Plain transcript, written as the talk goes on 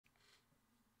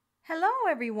Hello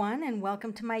everyone and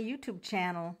welcome to my YouTube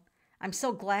channel. I'm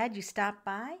so glad you stopped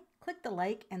by. Click the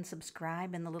like and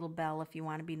subscribe and the little bell if you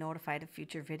want to be notified of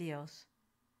future videos.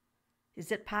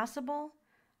 Is it possible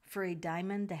for a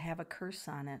diamond to have a curse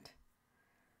on it?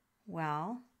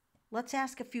 Well, let's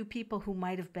ask a few people who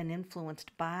might have been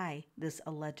influenced by this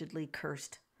allegedly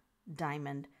cursed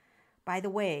diamond. By the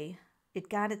way, it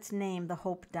got its name, the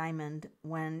Hope Diamond,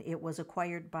 when it was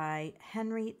acquired by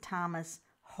Henry Thomas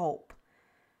Hope.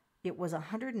 It was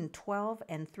 112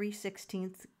 and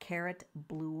 3/16 carat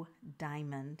blue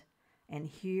diamond. And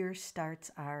here starts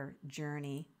our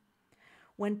journey.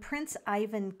 When Prince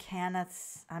Ivan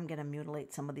I'm going to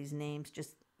mutilate some of these names,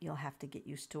 just you'll have to get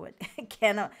used to it.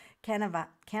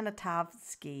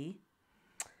 Kanatovsky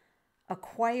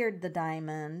acquired the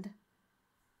diamond.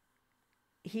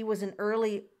 He was an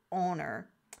early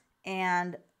owner,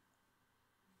 and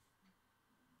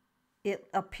it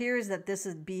appears that this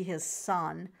would be his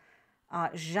son,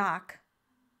 Jacques,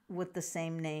 with the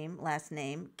same name, last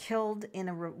name,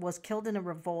 was killed in a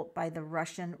revolt by the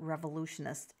Russian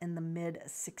revolutionists in the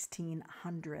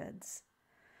mid-1600s.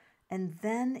 And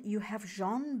then you have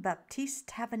Jean-Baptiste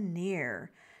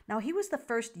Tavernier. Now, he was the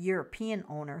first European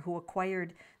owner who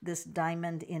acquired this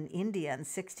diamond in India in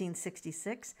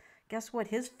 1666. Guess what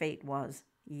his fate was?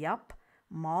 Yup,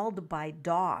 mauled by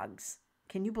dogs.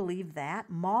 Can you believe that?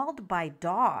 Mauled by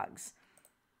dogs.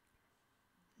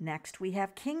 Next, we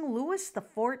have King Louis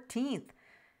XIV.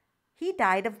 He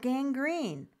died of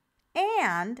gangrene,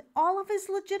 and all of his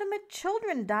legitimate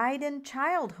children died in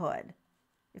childhood,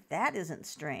 if that isn't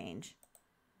strange.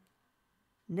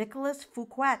 Nicolas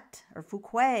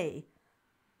Fouquet.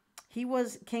 He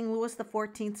was King Louis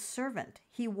XIV's servant.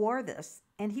 He wore this,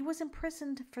 and he was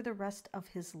imprisoned for the rest of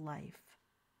his life.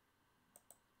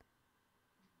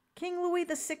 King Louis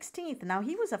XVI. Now,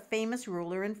 he was a famous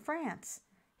ruler in France.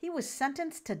 He was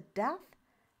sentenced to death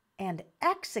and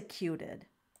executed.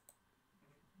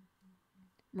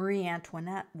 Marie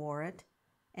Antoinette wore it,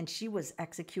 and she was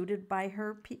executed by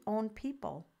her own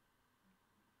people.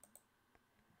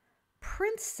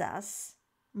 Princess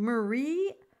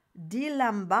Marie de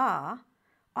Lamballe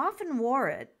often wore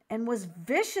it and was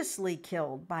viciously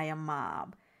killed by a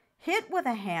mob, hit with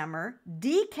a hammer,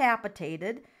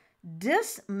 decapitated,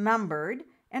 dismembered,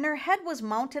 and her head was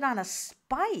mounted on a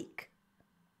spike.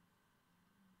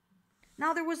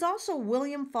 Now, there was also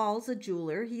William Falls, a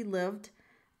jeweler. He lived,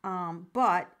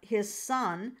 but his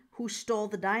son, who stole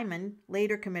the diamond,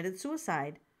 later committed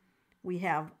suicide. We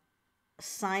have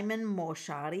Simon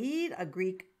Mocharid, a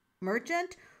Greek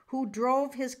merchant, who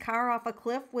drove his car off a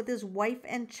cliff with his wife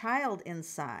and child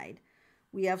inside.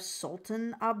 We have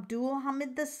Sultan Abdul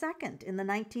Hamid II in the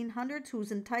 1900s,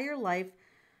 whose entire life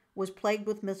was plagued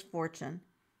with misfortune.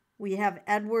 We have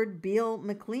Edward Beale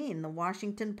McLean, the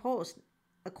Washington Post,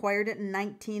 acquired it in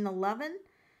 1911.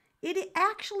 It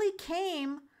actually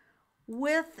came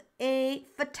with a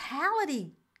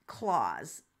fatality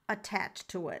clause attached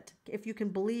to it, if you can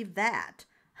believe that.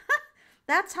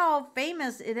 That's how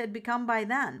famous it had become by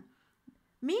then.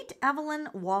 Meet Evelyn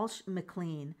Walsh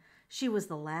McLean. She was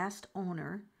the last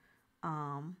owner,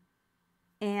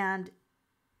 and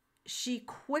she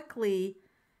quickly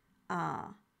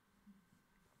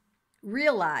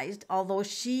realized, although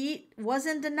she was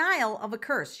in denial of a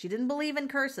curse, she didn't believe in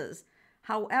curses.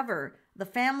 However, the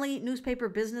family newspaper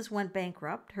business went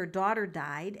bankrupt, her daughter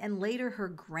died, and later her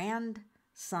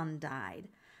grandson died.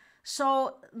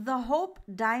 So the Hope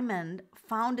Diamond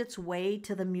found its way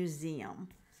to the museum,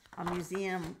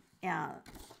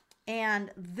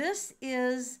 and this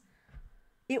is,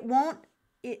 it won't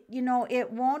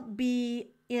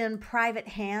be in private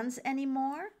hands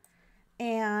anymore.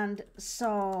 And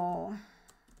so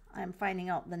I'm finding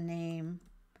out the name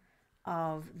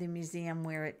of the museum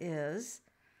where it is.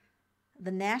 The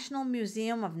National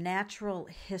Museum of Natural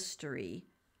History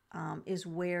is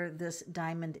where this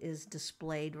diamond is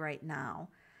displayed right now.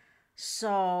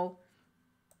 So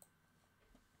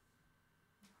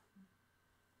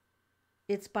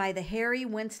it's by the Harry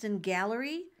Winston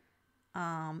Gallery,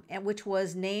 which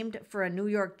was named for a New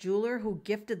York jeweler who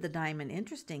gifted the diamond.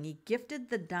 Interesting. He gifted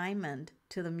the diamond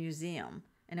to the museum,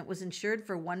 and it was insured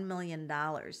for $1 million.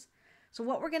 So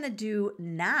what we're going to do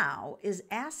now is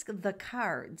ask the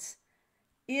cards,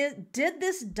 did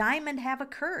this diamond have a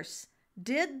curse?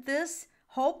 Did this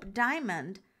Hope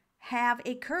Diamond have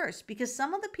a curse? Because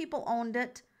some of the people owned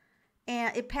it,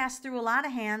 and it passed through a lot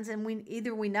of hands, and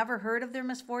either we never heard of their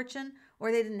misfortune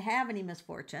or they didn't have any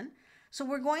misfortune. So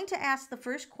we're going to ask the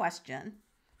first question,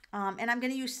 and I'm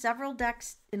going to use several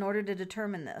decks in order to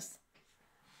determine this.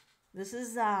 This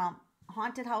is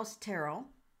Haunted House Tarot.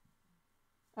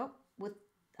 Oh, with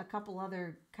a couple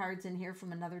other cards in here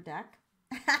from another deck.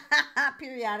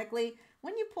 Periodically,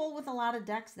 when you pull with a lot of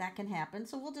decks, that can happen.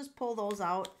 So we'll just pull those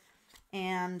out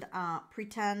and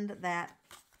pretend that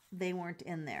they weren't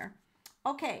in there.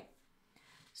 Okay,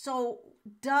 so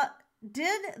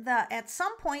at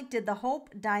some point, did the Hope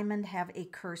Diamond have a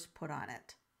curse put on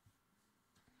it?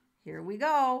 Here we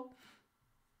go.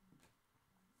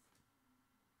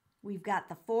 We've got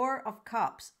the Four of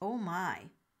Cups. Oh my.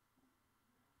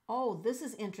 Oh, this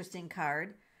is interesting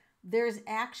card. There's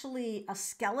actually a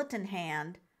skeleton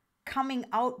hand coming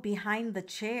out behind the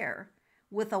chair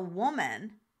with a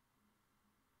woman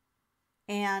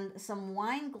and some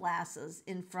wine glasses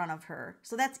in front of her.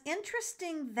 So that's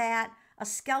interesting that a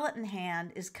skeleton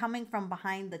hand is coming from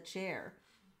behind the chair.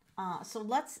 So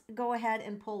let's go ahead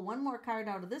and pull one more card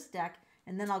out of this deck,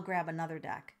 and then I'll grab another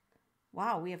deck.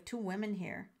 Wow, we have two women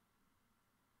here.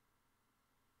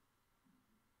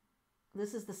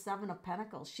 This is the Seven of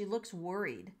Pentacles. She looks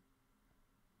worried.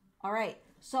 All right,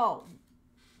 so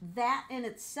that in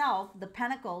itself, the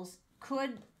Pentacles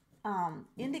could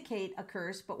indicate a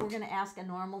curse, but we're going to ask a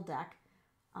normal deck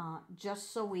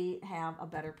just so we have a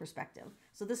better perspective.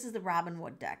 So this is the Robin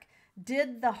Wood deck.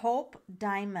 Did the Hope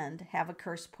Diamond have a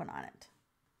curse put on it?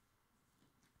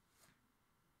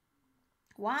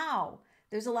 Wow,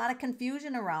 there's a lot of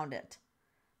confusion around it.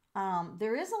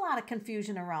 There is a lot of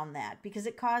confusion around that because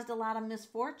it caused a lot of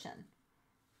misfortune.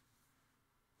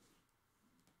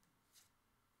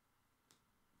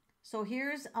 So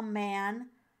here's a man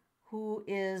who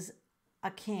is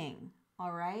a king,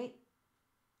 all right?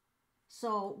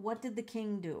 So what did the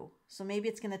king do? So maybe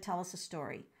it's going to tell us a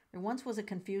story. There once was a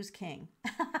confused king.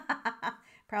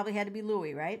 Probably had to be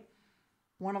Louis, right?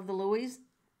 One of the Louis.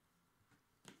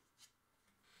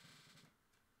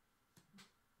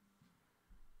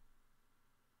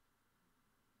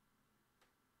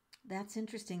 That's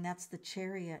interesting. That's the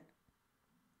Chariot.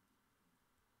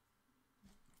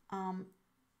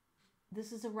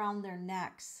 This is around their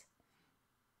necks.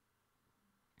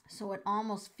 So it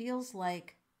almost feels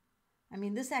like, I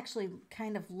mean, this actually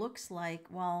kind of looks like,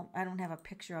 well, I don't have a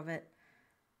picture of it.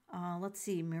 Let's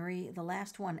see, Marie, the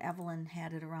last one, Evelyn,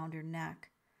 had it around her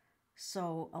neck.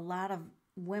 So a lot of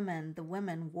women, the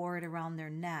women wore it around their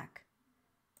neck.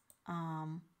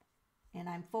 And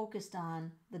I'm focused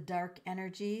on the dark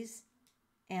energies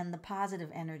and the positive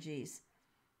energies.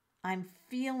 I'm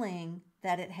feeling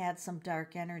that it had some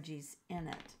dark energies in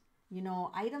it. You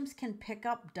know, items can pick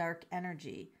up dark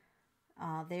energy.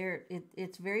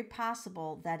 It's very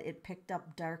possible that it picked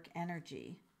up dark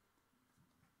energy.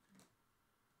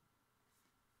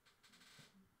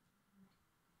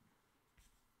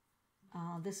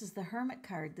 This is the Hermit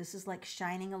card. This is like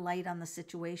shining a light on the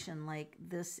situation. Like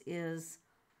this is,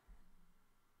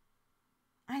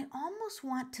 I almost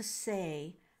want to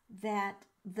say that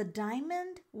the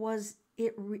diamond was,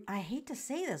 I hate to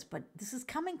say this, but this is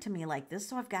coming to me like this,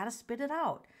 so I've got to spit it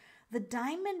out. The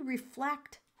diamond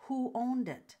reflect who owned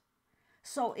it.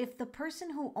 So if the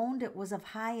person who owned it was of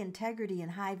high integrity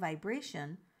and high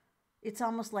vibration, it's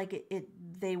almost like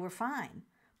they were fine.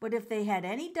 But if they had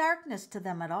any darkness to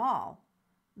them at all,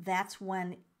 that's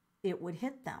when it would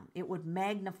hit them. It would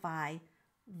magnify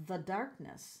the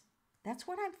darkness. That's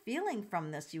what I'm feeling from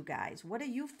this, you guys. What are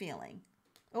you feeling?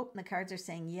 Oh, the cards are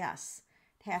saying yes.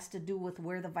 It has to do with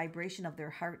where the vibration of their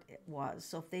heart was.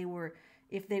 So if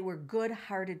they were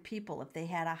good-hearted people, if they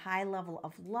had a high level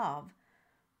of love,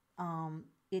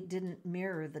 it didn't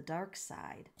mirror the dark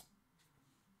side.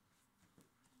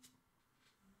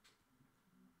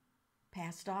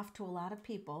 Passed off to a lot of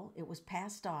people. It was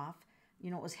passed off.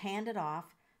 You know, it was handed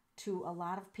off to a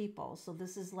lot of people. So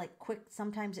this is like quick.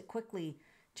 Sometimes it quickly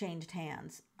changed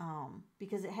hands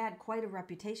because it had quite a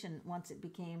reputation once it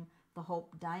became the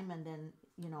Hope Diamond, and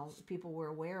you know, people were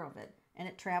aware of it, and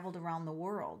it traveled around the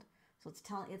world. So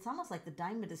it's almost like the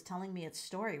diamond is telling me its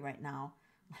story right now.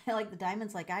 Like the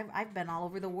diamond's like, I've been all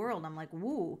over the world. I'm like,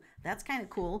 woo, that's kind of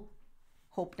cool.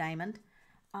 Hope Diamond.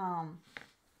 I'm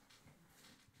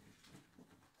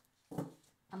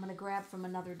going to grab from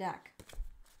another deck.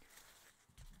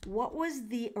 What was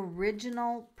the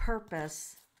original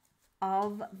purpose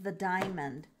of the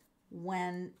diamond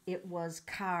when it was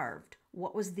carved?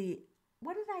 What did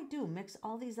I do? Mix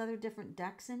all these other different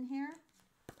decks in here?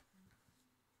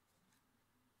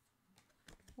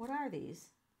 What are these?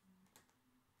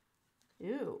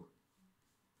 Ew.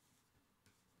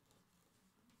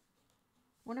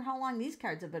 Wonder how long these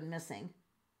cards have been missing.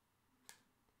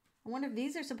 I wonder if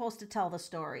these are supposed to tell the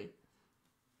story.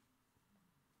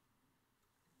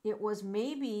 It was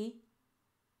maybe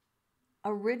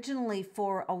originally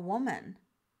for a woman.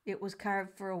 It was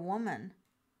carved for a woman.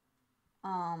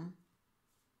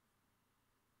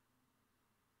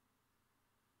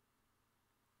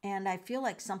 And I feel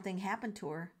like something happened to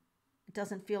her. It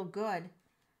doesn't feel good.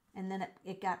 And then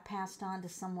it got passed on to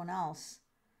someone else.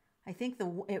 I think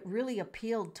it really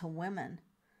appealed to women.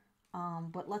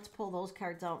 But let's pull those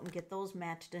cards out and get those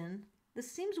matched in. This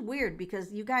seems weird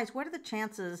because, you guys, what are the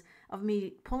chances of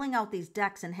me pulling out these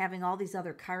decks and having all these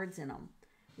other cards in them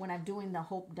when I'm doing the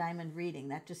Hope Diamond reading?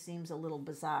 That just seems a little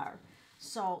bizarre.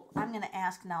 So I'm going to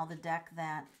ask now the deck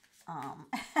that,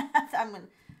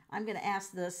 I'm going to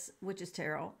ask this, which is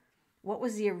tarot. What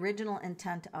was the original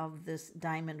intent of this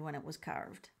diamond when it was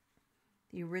carved?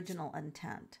 The original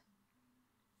intent.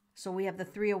 So we have the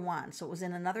Three of Wands. So it was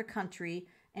in another country,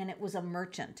 and it was a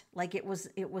merchant. Like it was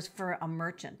for a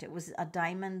merchant. It was a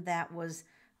diamond that was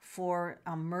for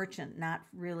a merchant, not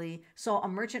really. So a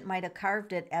merchant might have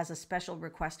carved it as a special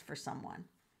request for someone,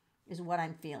 is what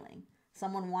I'm feeling.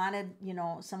 Someone wanted,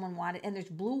 and there's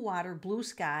blue water, blue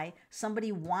sky.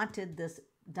 Somebody wanted this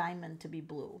diamond to be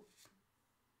blue.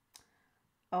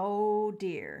 Oh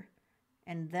dear.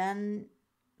 And then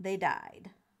they died.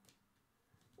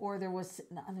 Or there's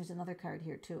another card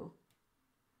here too.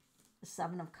 The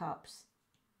Seven of Cups.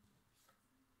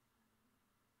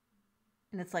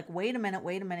 And it's like, wait a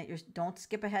minute, don't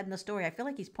skip ahead in the story. I feel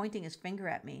like he's pointing his finger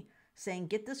at me, saying,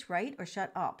 get this right or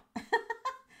shut up.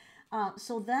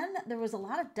 So then there was a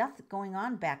lot of death going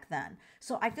on back then.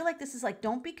 So I feel like this is like,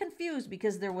 don't be confused,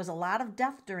 because there was a lot of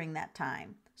death during that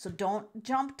time. So don't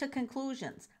jump to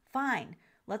conclusions. Fine.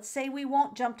 Let's say we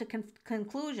won't jump to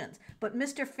conclusions. But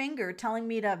Mr. Finger telling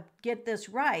me to get this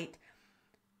right.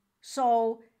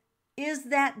 So is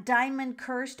that diamond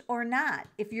cursed or not?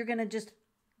 If you're going to just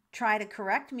try to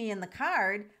correct me in the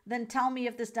card, then tell me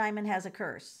if this diamond has a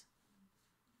curse.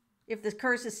 If the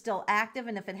curse is still active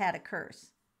and if it had a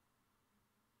curse.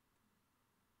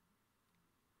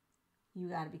 You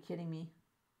got to be kidding me.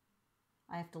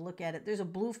 I have to look at it. There's a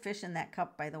blue fish in that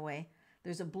cup, by the way.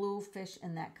 There's a blue fish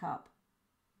in that cup.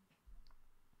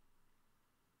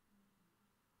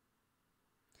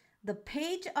 The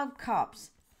Page of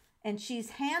Cups, and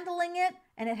she's handling it,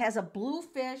 and it has a blue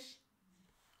fish.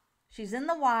 She's in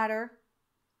the water.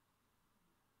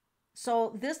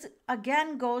 So this,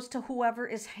 again, goes to whoever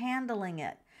is handling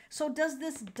it. So does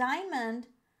this diamond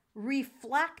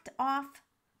reflect off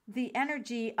the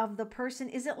energy of the person?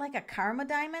 Is it like a karma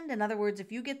diamond? In other words,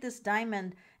 if you get this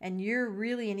diamond and you're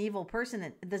really an evil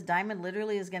person, this diamond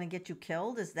literally is going to get you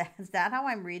killed? Is that how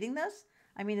I'm reading this?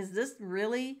 I mean, is this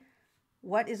really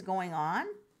what is going on?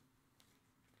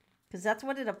 Because that's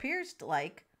what it appears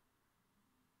like.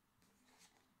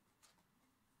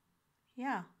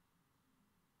 Yeah.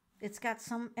 It's got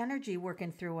some energy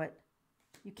working through it.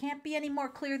 You can't be any more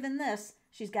clear than this.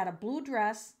 She's got a blue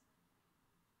dress.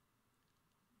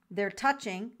 They're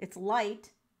touching. It's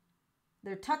light.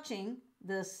 They're touching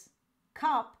this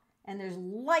cup, and there's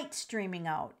light streaming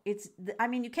out. I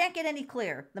mean, you can't get any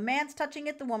clearer. The man's touching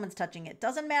it. The woman's touching it.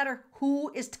 Doesn't matter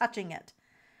who is touching it.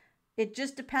 It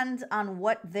just depends on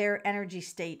what their energy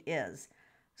state is.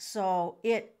 So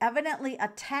it evidently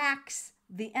attacks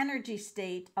the energy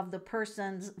state of the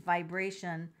person's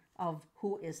vibration of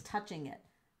who is touching it.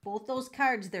 Both those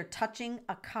cards, they're touching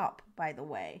a cup, by the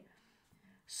way.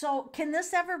 So can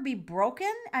this ever be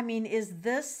broken? I mean, is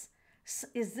this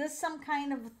some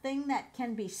kind of thing that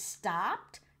can be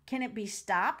stopped? Can it be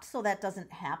stopped so that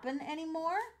doesn't happen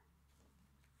anymore?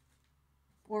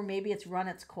 Or maybe it's run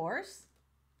its course?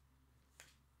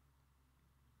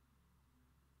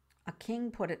 A king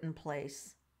put it in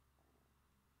place.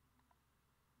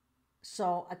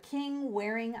 So a king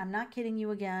wearing, I'm not kidding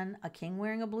you again, a king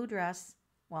wearing a blue dress,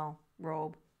 well,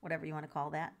 robe, whatever you want to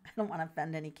call that. I don't want to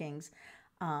offend any kings.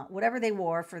 Whatever they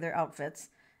wore for their outfits,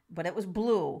 but it was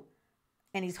blue,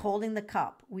 and he's holding the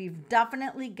cup. We've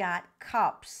definitely got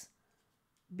cups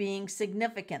being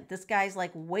significant. This guy's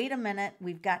like, wait a minute,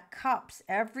 we've got cups.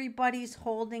 Everybody's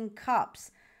holding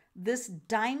cups. This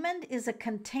diamond is a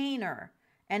container,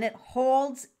 and it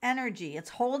holds energy. It's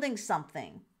holding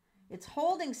something. It's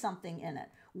holding something in it.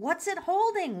 What's it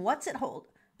holding? What's it hold?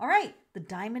 All right, the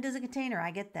diamond is a container.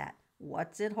 I get that.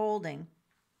 What's it holding?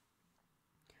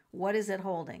 What is it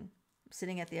holding? I'm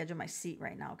sitting at the edge of my seat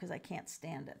right now because I can't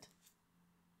stand it.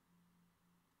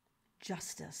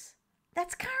 Justice.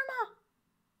 That's karma.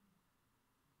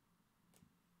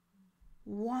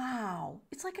 Wow.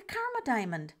 It's like a karma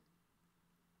diamond.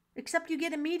 Except you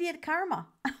get immediate karma.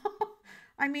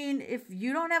 I mean, if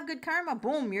you don't have good karma,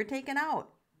 boom, you're taken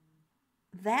out.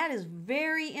 That is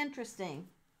very interesting.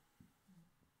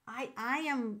 I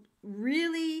am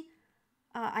really,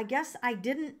 I guess I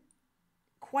didn't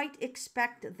quite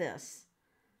expect this.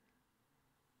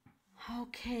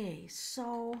 Okay,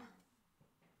 so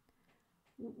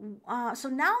So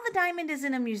now the diamond is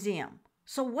in a museum.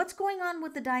 So what's going on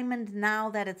with the diamond now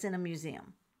that it's in a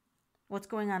museum? What's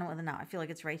going on with it now? I feel like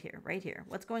it's right here, right here.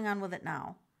 What's going on with it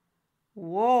now?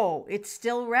 Whoa, it's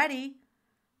still ready.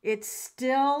 It's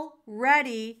still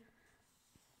ready.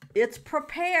 It's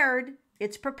prepared.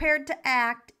 It's prepared to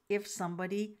act if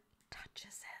somebody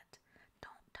touches it.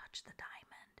 Don't touch the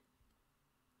diamond.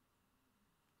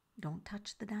 Don't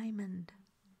touch the diamond.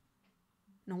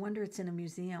 No wonder it's in a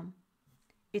museum.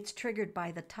 It's triggered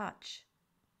by the touch.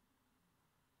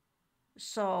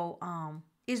 So,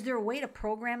 is there a way to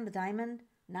program the diamond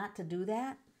not to do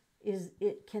that?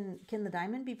 Can the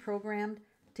diamond be programmed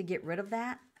to get rid of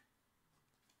that?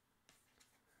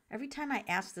 Every time I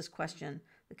ask this question,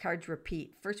 the cards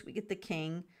repeat. First we get the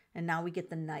king, and now we get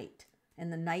the knight,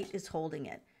 and the knight is holding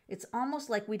it. It's almost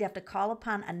like we'd have to call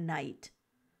upon a knight,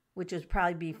 which would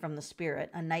probably be from the spirit,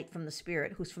 a knight from the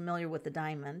spirit who's familiar with the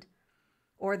diamond,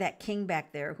 or that king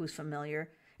back there who's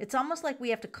familiar. It's almost like we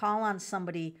have to call on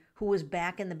somebody who was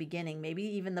back in the beginning, maybe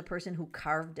even the person who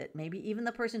carved it, maybe even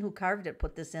the person who carved it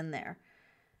put this in there,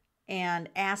 and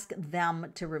ask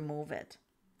them to remove it.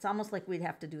 It's almost like we'd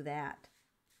have to do that.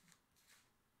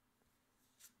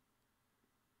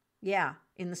 Yeah,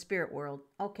 in the spirit world.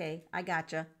 Okay, I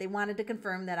gotcha. They wanted to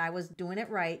confirm that I was doing it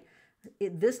right.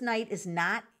 This knight is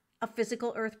not a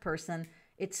physical earth person.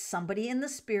 It's somebody in the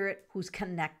spirit who's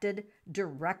connected,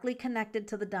 directly connected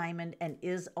to the diamond and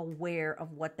is aware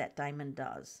of what that diamond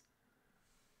does.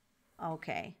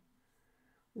 Okay.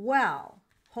 Well,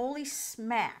 holy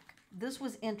smack. This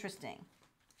was interesting.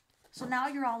 So now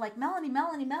you're all like, Melanie,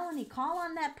 Melanie, Melanie, call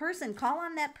on that person. Call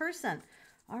on that person.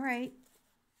 All right.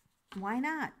 Why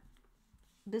not?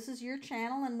 This is your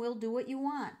channel and we'll do what you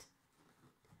want.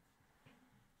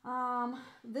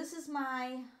 This is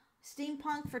my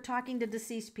steampunk for talking to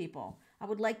deceased people. I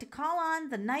would like to call on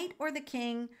the knight or the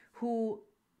king who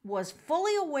was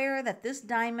fully aware that this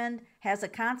diamond has a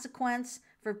consequence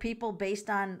for people based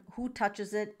on who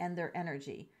touches it and their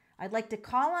energy. I'd like to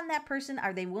call on that person.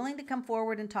 Are they willing to come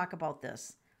forward and talk about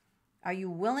this? Are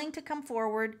you willing to come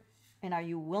forward and are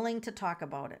you willing to talk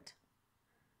about it?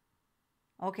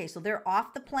 Okay, so they're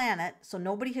off the planet, so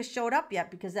nobody has showed up yet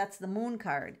because that's the moon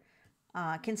card.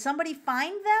 Can somebody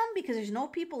find them? Because there's no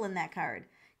people in that card.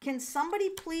 Can somebody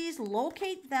please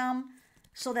locate them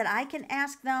so that I can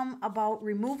ask them about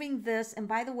removing this? And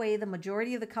by the way, the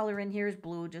majority of the color in here is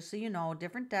blue, just so you know.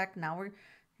 Different deck. Now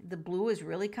the blue is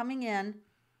really coming in.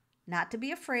 Not to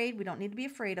be afraid. We don't need to be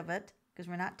afraid of it because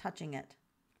we're not touching it.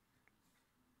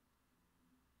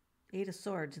 Eight of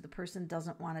Swords. The person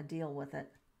doesn't want to deal with it.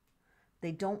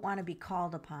 They don't want to be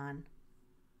called upon.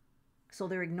 So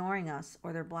they're ignoring us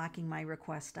or they're blocking my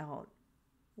request out.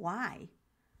 Why?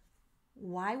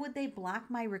 Why would they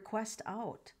block my request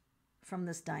out from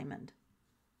this diamond?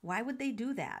 Why would they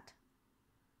do that?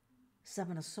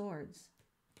 Seven of Swords.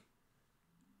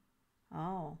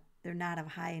 Oh, they're not of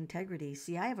high integrity.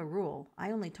 See, I have a rule.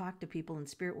 I only talk to people in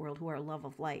spirit world who are love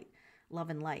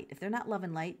and light. If they're not love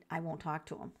and light, I won't talk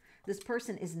to them. This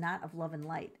person is not of love and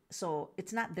light. So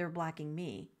it's not they're blocking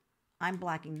me. I'm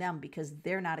blocking them because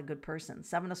they're not a good person.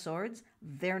 Seven of Swords,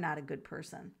 they're not a good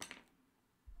person.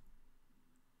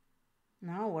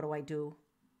 Now what do I do?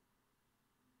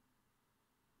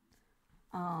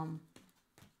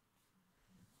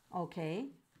 Okay.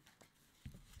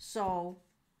 So,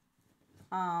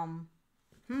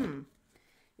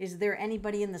 is there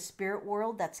anybody in the spirit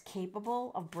world that's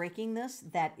capable of breaking this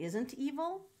that isn't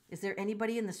evil? Is there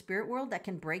anybody in the spirit world that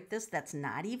can break this that's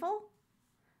not evil?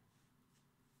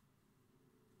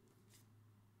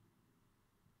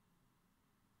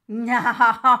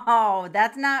 No,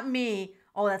 that's not me.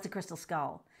 Oh, that's a crystal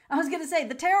skull. I was going to say,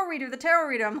 the tarot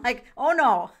reader. I'm like, oh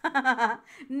no.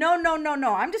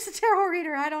 No. I'm just a tarot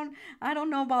reader. I don't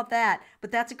know about that.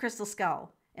 But that's a crystal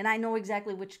skull. And I know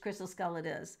exactly which crystal skull it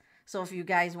is. So if you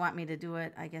guys want me to do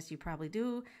it, I guess you probably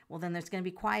do. Well, then there's going to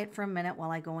be quiet for a minute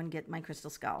while I go and get my crystal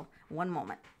skull. One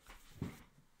moment.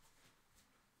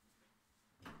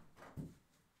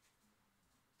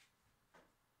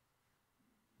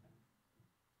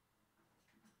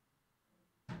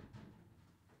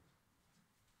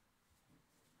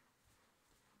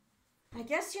 I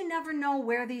guess you never know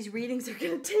where these readings are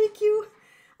going to take you.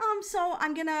 So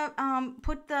I'm going to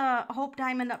put the Hope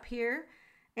Diamond up here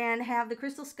and have the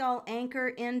crystal skull anchor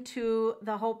into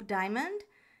the Hope Diamond.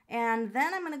 And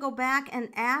then I'm going to go back and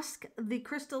ask the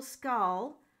crystal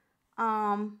skull.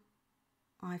 Oh,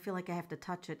 I feel like I have to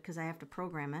touch it because I have to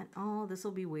program it. Oh, this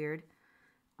will be weird.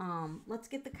 Let's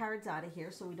get the cards out of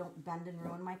here so we don't bend and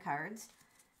ruin my cards.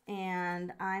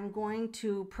 And I'm going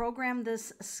to program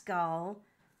this skull.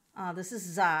 This is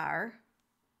Czar.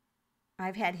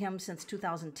 I've had him since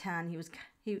 2010.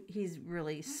 He's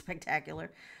really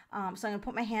spectacular. So I'm going to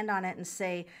put my hand on it and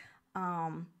say,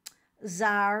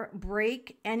 Tsar,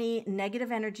 break any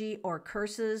negative energy or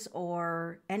curses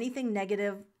or anything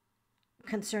negative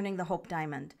concerning the Hope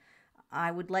Diamond.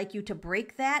 I would like you to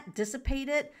break that, dissipate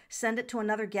it, send it to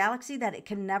another galaxy that it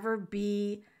can never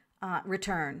be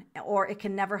returned, or it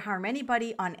can never harm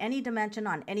anybody on any dimension,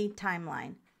 on any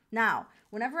timeline. Now,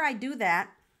 whenever I do that,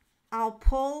 I'll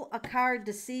pull a card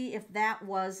to see if that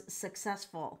was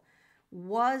successful.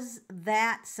 Was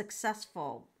that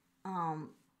successful?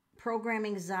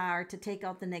 Programming Tsar to take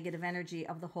out the negative energy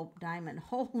of the Hope Diamond.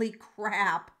 Holy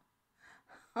crap.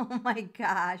 Oh my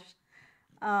gosh.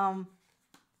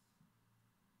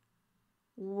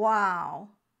 Wow.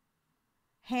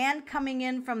 Hand coming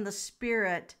in from the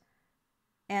Spirit,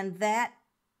 and that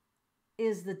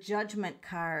is the Judgment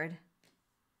card.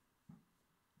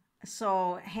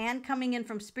 So hand coming in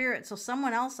from Spirit. So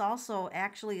someone else also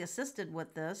actually assisted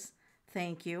with this.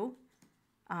 Thank you.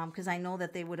 Because I know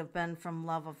that they would have been from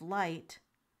Love of Light.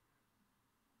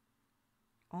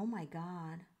 Oh my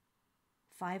God.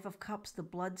 5 of Cups, the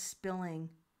blood spilling.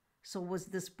 So was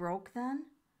this broke then?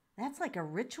 That's like a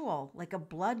ritual, like a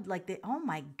blood, like they, oh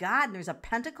my God, and there's a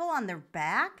pentacle on their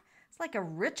back. It's like a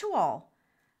ritual.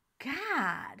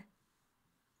 God.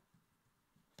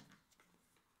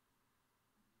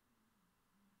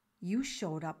 You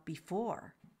showed up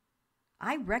before.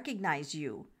 I recognize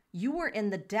you. You were in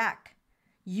the deck.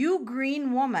 You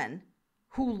green woman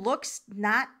who looks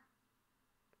not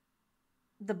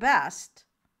the best.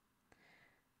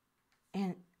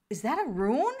 And is that a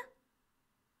rune?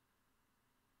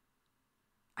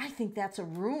 I think that's a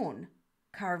rune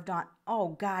carved on. Oh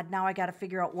God, now I got to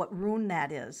figure out what rune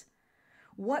that is.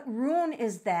 What rune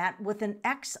is that with an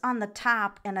X on the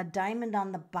top and a diamond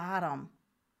on the bottom?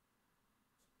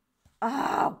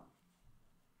 Oh,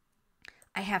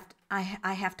 I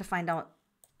have to find out.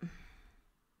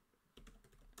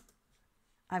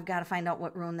 I've got to find out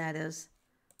what rune that is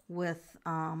with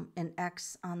an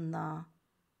X on the.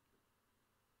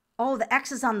 Oh, the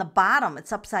X is on the bottom.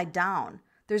 It's upside down.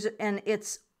 And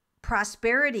it's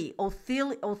prosperity,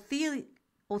 Othelia,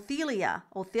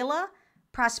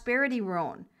 prosperity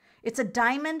rune. It's a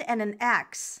diamond and an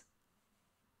X.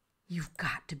 You've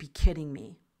got to be kidding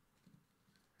me.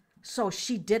 So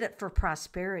she did it for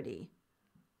prosperity.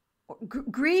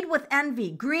 Greed with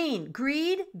envy. Green.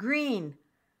 Greed. Green.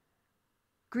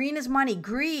 Green is money.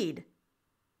 Greed.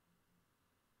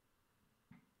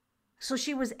 So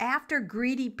she was after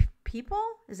greedy people?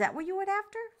 Is that what you went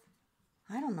after?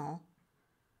 I don't know.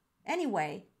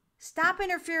 Anyway, stop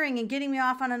interfering and getting me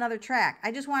off on another track.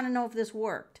 I just want to know if this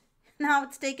worked. Now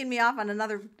it's taking me off on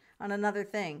another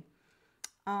thing.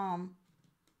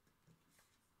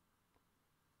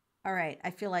 All right, I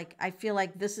feel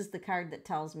like this is the card that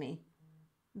tells me.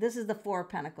 This is the 4 of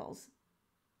Pentacles.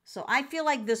 So I feel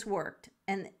like this worked.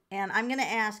 And I'm going to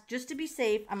ask, just to be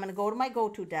safe, I'm going to go to my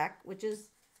go-to deck, which is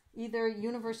either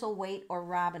Universal Weight or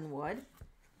Robin Wood.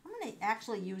 I'm going to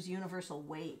actually use Universal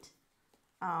Weight.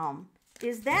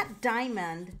 Is that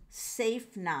diamond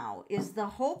safe now? Is the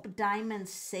Hope Diamond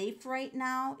safe right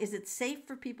now? Is it safe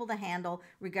for people to handle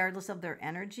regardless of their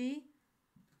energy?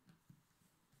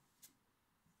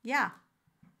 Yeah.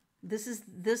 This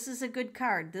is a good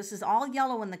card. This is all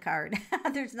yellow in the card.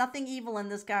 There's nothing evil in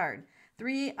this card.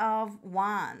 3 of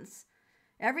Wands.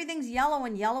 Everything's yellow,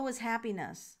 and yellow is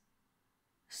happiness.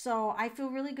 So I feel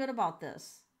really good about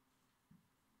this.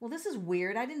 Well, this is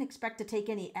weird. I didn't expect to take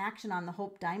any action on the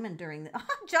Hope Diamond during the...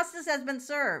 Justice has been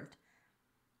served.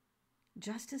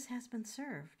 Justice has been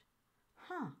served.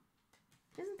 Huh.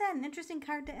 Isn't that an interesting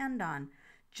card to end on?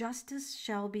 Justice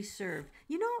shall be served.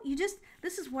 You know,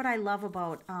 this is what I love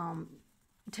about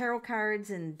tarot cards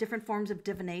and different forms of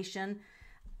divination.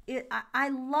 I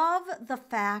love the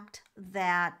fact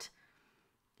that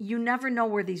you never know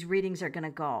where these readings are going to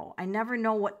go. I never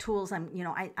know what tools I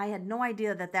had no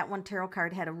idea that one tarot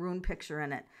card had a rune picture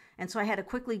in it. And so I had to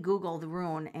quickly Google the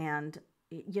rune, and,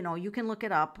 you can look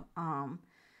it up.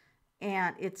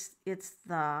 And it's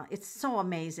so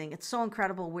amazing. It's so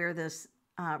incredible where this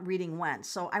reading went.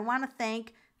 So I want to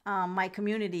thank my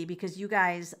community, because you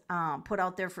guys put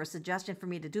out there for a suggestion for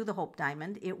me to do the Hope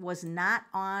Diamond. It was not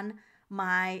on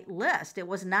my list. It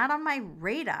was not on my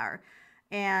radar.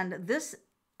 And this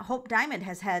Hope Diamond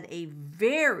has had a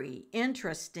very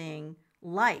interesting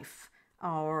life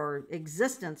or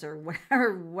existence or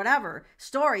whatever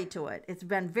story to it. It's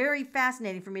been very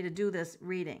fascinating for me to do this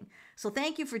reading. So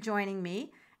thank you for joining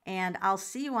me, and I'll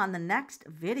see you on the next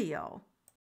video.